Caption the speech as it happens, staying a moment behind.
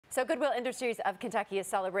So Goodwill Industries of Kentucky is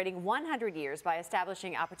celebrating 100 years by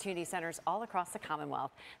establishing opportunity centers all across the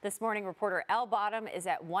Commonwealth. This morning, reporter Elle Bottom is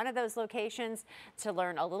at one of those locations to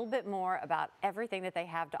learn a little bit more about everything that they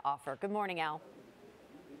have to offer. Good morning, Elle.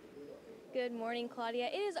 Good morning, Claudia.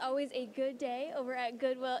 It is always a good day over at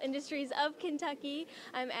Goodwill Industries of Kentucky.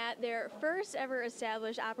 I'm at their first ever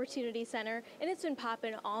established Opportunity Center, and it's been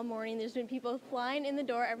popping all morning. There's been people flying in the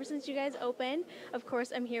door ever since you guys opened. Of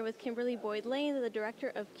course, I'm here with Kimberly Boyd-Lane, the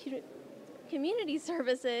Director of Community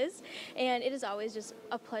Services, and it is always just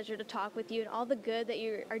a pleasure to talk with you and all the good that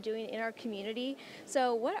you are doing in our community.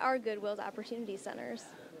 So what are Goodwill's Opportunity Centers?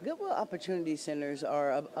 Goodwill Opportunity Centers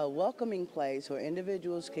are a welcoming place where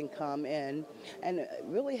individuals can come in and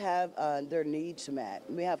really have their needs met.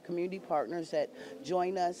 We have community partners that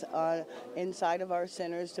join us inside of our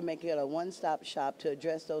centers to make it a one-stop shop to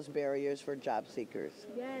address those barriers for job seekers.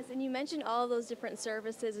 Yes, and you mentioned all of those different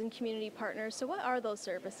services and community partners. So what are those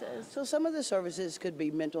services? So some of the services could be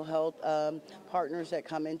mental health partners that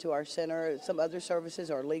come into our center. Some other services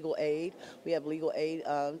are legal aid. We have legal aid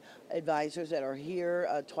advisors that are here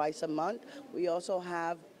twice a month. We also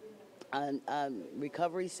have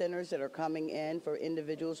recovery centers that are coming in for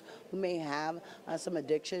individuals who may have some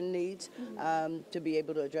addiction needs to be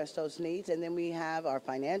able to address those needs. And then we have our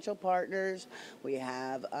financial partners. We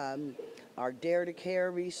have our Dare to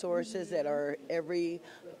Care resources that are every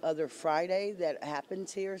other Friday that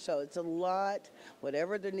happens here. So it's a lot.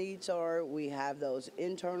 Whatever the needs are, we have those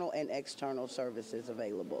internal and external services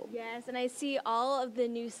available. Yes, and I see all of the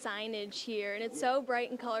new signage here, and it's so bright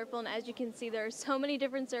and colorful. And as you can see, there are so many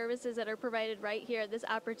different services that are provided right here at this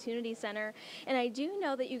Opportunity Center. And I do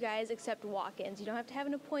know that you guys accept walk-ins. You don't have to have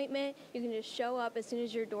an appointment. You can just show up as soon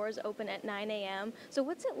as your doors open at 9 a.m. So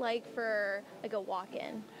what's it like for like a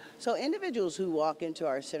walk-in? So individuals who walk into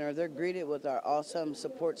our center, they're greeted with our awesome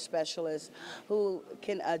support specialists who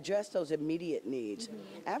can address those immediate needs.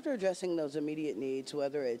 After addressing those immediate needs,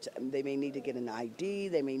 whether it's they may need to get an ID,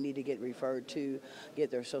 they may need to get referred to get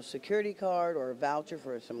their Social Security card or a voucher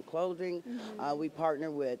for some clothing, we partner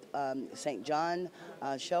with St. John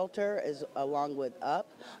Shelter along with UP.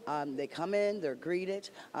 They come in, they're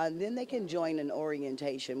greeted, then they can join an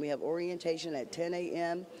orientation. We have orientation at 10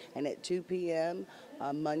 a.m. and at 2 p.m.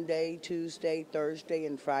 Monday, Tuesday, Thursday,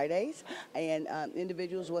 and Fridays. And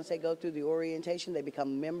individuals, once they go through the orientation, they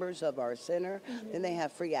become members of our center. Then they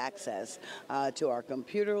have free access to our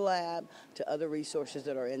computer lab, to other resources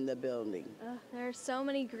that are in the building. There are so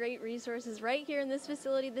many great resources right here in this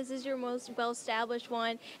facility. This is your most well-established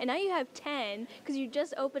one. And now you have 10 because you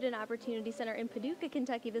just opened an Opportunity Center in Paducah,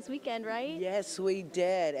 Kentucky this weekend, right? Yes, we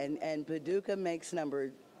did. And Paducah makes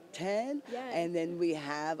number 10. Yes. And then we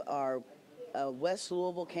have our West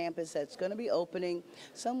Louisville campus that's going to be opening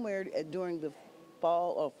somewhere during the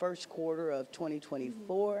fall or first quarter of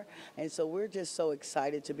 2024. And so we're just so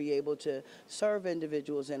excited to be able to serve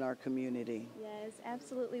individuals in our community. Yes,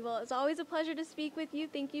 absolutely. Well, it's always a pleasure to speak with you.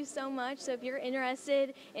 Thank you so much. So if you're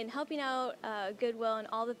interested in helping out Goodwill and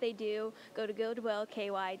all that they do, go to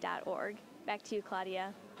goodwillky.org. Back to you,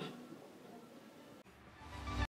 Claudia.